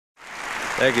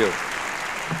Thank you.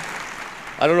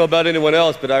 I don't know about anyone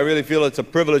else, but I really feel it's a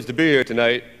privilege to be here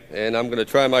tonight, and I'm going to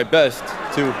try my best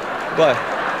to... What?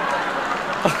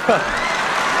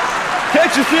 Can't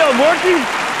you see I'm working?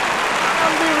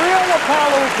 I'm the real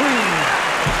Apollo Creed.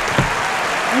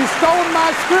 You stole my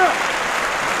script.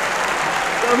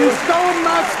 You stole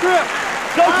my script.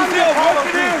 Don't you see I'm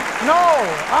working here? No,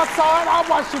 I saw it. I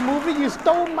watched the movie. You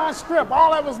stole my script.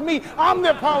 All that was me. I'm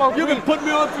the Apollo Creed. You've been putting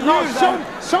me on for no, years.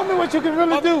 show me what you can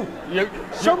really do.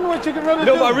 Show me what you can really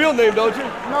do. You know my real name, don't you?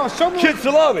 No, show me. Kid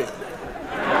Salami.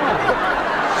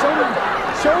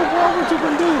 Show me what you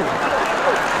can do.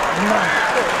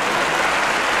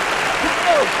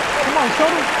 Come on, show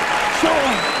me. Show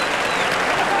me.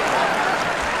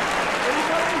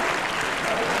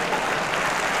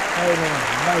 Hey, man,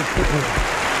 nice picture.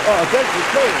 Oh, thank you,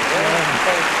 Cody.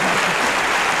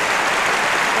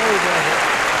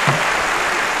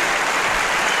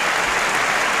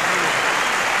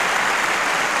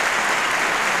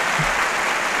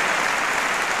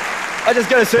 I just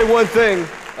got to say one thing.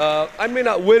 I may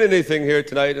not win anything here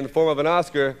tonight in the form of an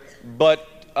Oscar, but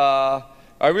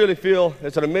I really feel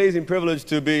it's an amazing privilege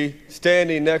to be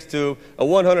standing next to a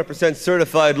 100%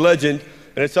 certified legend,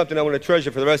 and it's something I want to treasure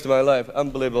for the rest of my life.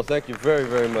 Unbelievable. Thank you very,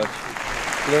 very much.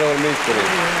 You don't know what it means to me.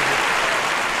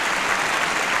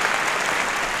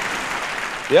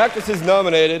 The actresses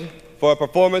nominated for a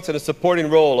performance in a supporting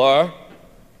role are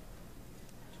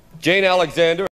Jane Alexander.